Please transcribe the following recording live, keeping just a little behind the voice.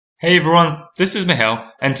Hey everyone, this is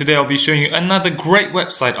Mihail, and today I'll be showing you another great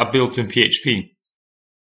website I built in PHP.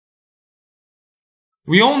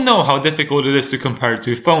 We all know how difficult it is to compare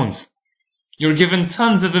two phones. You're given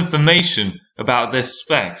tons of information about their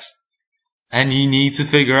specs, and you need to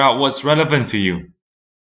figure out what's relevant to you.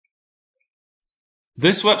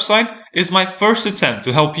 This website is my first attempt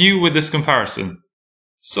to help you with this comparison,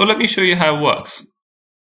 so let me show you how it works.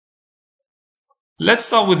 Let's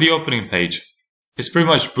start with the opening page. It's pretty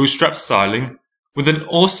much bootstrap styling with an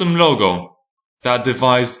awesome logo that I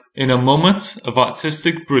devised in a moment of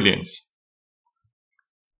artistic brilliance.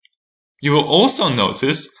 You will also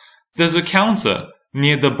notice there's a counter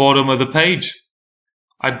near the bottom of the page.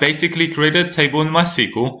 I basically created a table in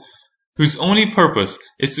MySQL whose only purpose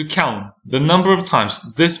is to count the number of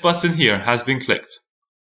times this button here has been clicked.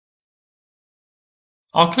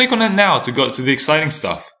 I'll click on it now to go to the exciting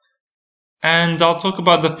stuff, and I'll talk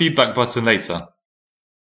about the feedback button later.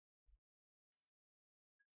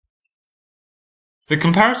 The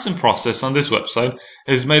comparison process on this website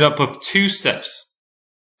is made up of two steps.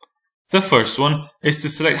 The first one is to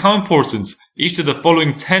select how important each of the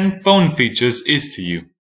following 10 phone features is to you: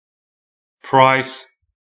 price,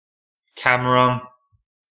 camera,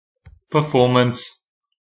 performance,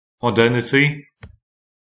 modernity,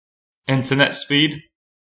 internet speed,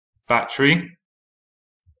 battery,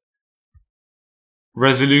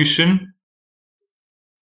 resolution,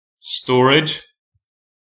 storage,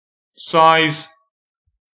 size,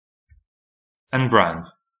 and brand.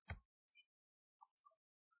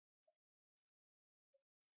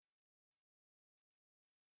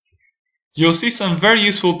 You'll see some very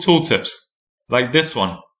useful tooltips, like this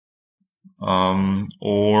one,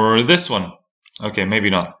 or this one. Okay, maybe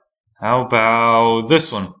not. How about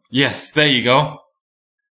this one? Yes, there you go.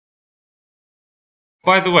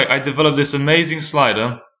 By the way, I developed this amazing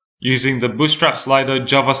slider using the Bootstrap Slider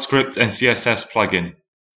JavaScript and CSS plugin.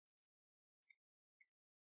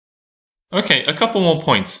 Okay, a couple more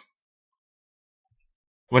points.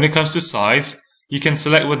 When it comes to size, you can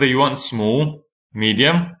select whether you want small,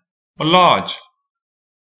 medium, or large.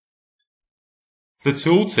 The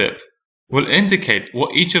tooltip will indicate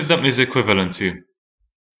what each of them is equivalent to.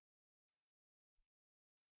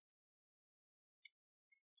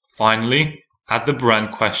 Finally, at the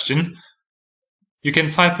brand question, you can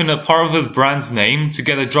type in a part of the brand's name to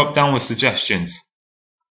get a drop-down with suggestions.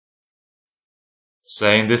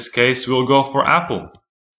 Say in this case we'll go for Apple.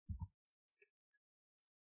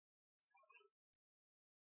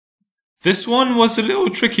 This one was a little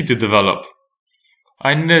tricky to develop.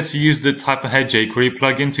 I needed to use the type ahead jQuery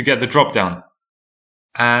plugin to get the dropdown.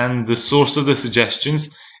 And the source of the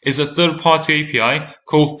suggestions is a third-party API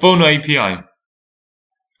called Phono API,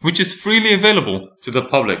 which is freely available to the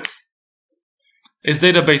public. Its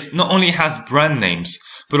database not only has brand names,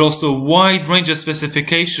 but also a wide range of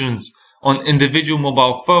specifications on individual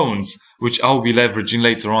mobile phones, which I'll be leveraging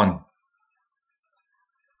later on.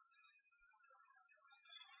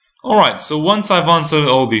 Alright, so once I've answered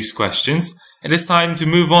all these questions, it is time to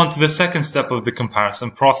move on to the second step of the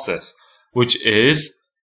comparison process, which is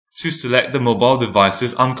to select the mobile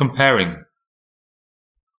devices I'm comparing.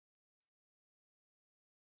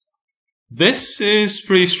 This is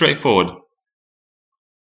pretty straightforward.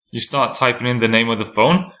 You start typing in the name of the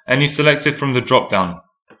phone and you select it from the drop-down.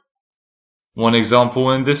 One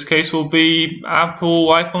example in this case will be Apple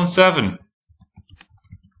iPhone 7.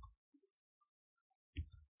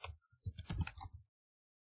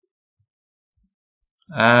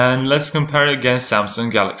 And let's compare it against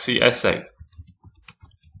Samsung Galaxy S8.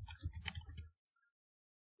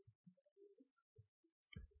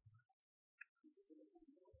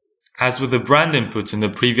 As with the brand input in the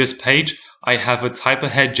previous page, I have a type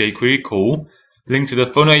ahead jQuery call linked to the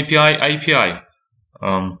Phono API.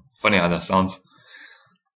 Funny how that sounds.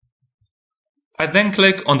 I then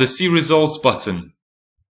click on the See Results button.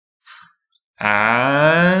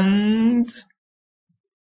 And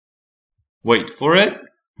wait for it.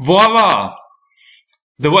 Voila!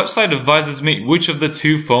 The website advises me which of the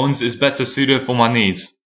two phones is better suited for my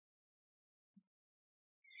needs.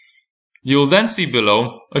 You'll then see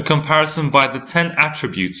below a comparison by the 10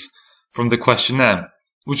 attributes from the questionnaire,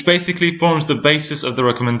 which basically forms the basis of the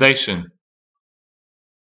recommendation.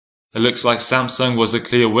 It looks like Samsung was a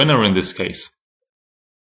clear winner in this case.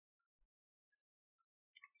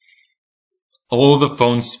 All the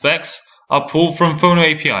phone specs are pulled from Phono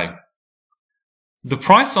API. The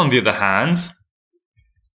price, on the other hand,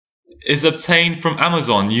 is obtained from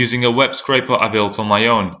Amazon using a web scraper I built on my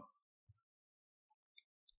own.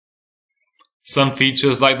 Some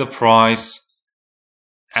features like the price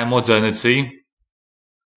and modernity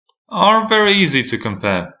are very easy to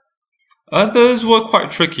compare. Others were quite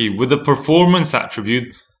tricky, with the performance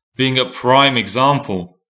attribute being a prime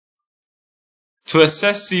example. To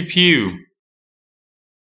assess CPU,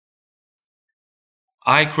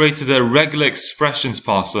 I created a regular expressions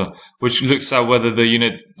parser, which looks at whether the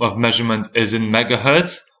unit of measurement is in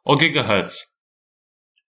megahertz or gigahertz.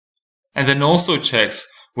 And then also checks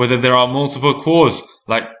whether there are multiple cores,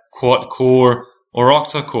 like quad-core or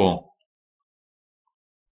octa-core.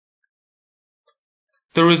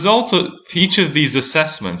 The result of each of these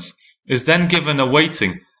assessments is then given a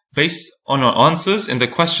weighting based on our answers in the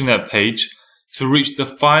questionnaire page to reach the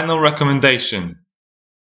final recommendation.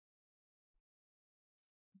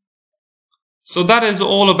 So that is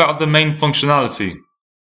all about the main functionality.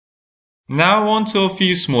 Now on to a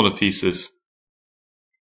few smaller pieces.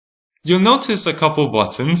 You'll notice a couple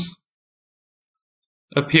buttons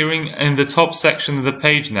appearing in the top section of the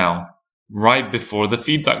page now, right before the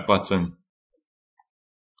feedback button.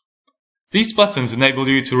 These buttons enable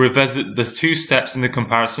you to revisit the 2 steps in the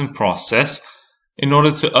comparison process in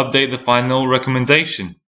order to update the final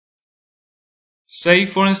recommendation. Say,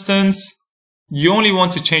 for instance, you only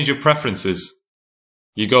want to change your preferences.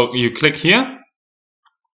 You click here,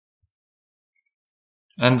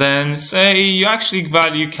 and then say you actually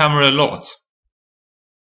value camera a lot,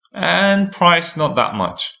 and price not that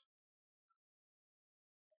much.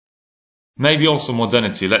 Maybe also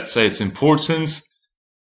modernity, let's say it's important,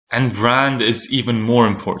 and brand is even more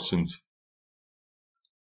important.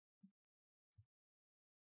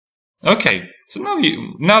 Okay, so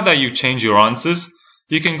now that you change your answers,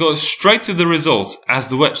 you can go straight to the results as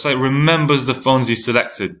the website remembers the phones you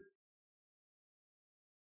selected.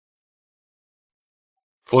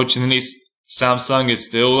 Fortunately, Samsung is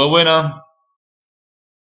still a winner.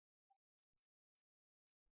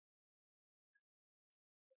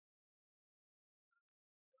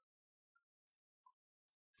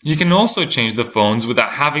 You can also change the phones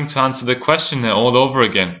without having to answer the questionnaire all over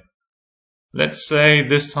again. Let's say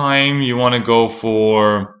this time you want to go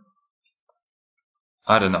for,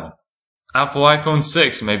 I don't know, Apple iPhone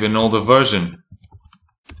 6, maybe an older version.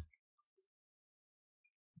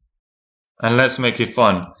 And let's make it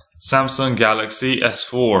fun. Samsung Galaxy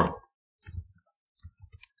S4.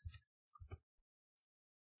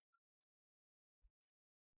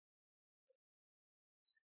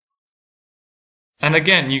 And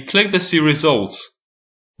again, you click the See Results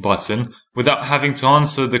button without having to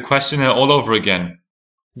answer the questionnaire all over again.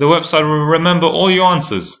 The website will remember all your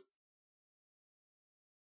answers.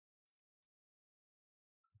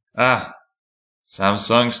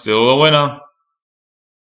 Samsung still a winner.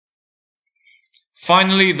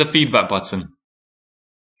 Finally, the feedback button.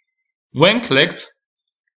 When clicked,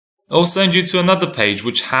 it'll send you to another page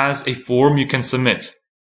which has a form you can submit.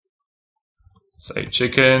 Say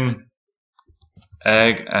chicken,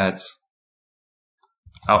 egg at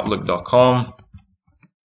outlook.com.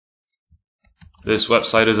 This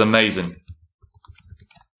website is amazing.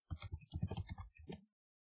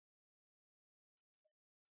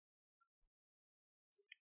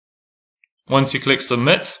 Once you click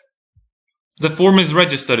submit, the form is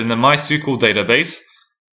registered in the MySQL database,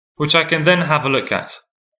 which I can then have a look at.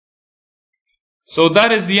 So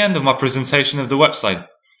that is the end of my presentation of the website.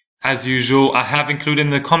 As usual, I have included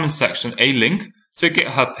in the comments section a link to a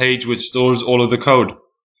GitHub page which stores all of the code.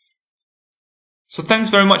 So thanks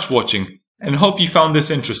very much for watching, and hope you found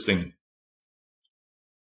this interesting.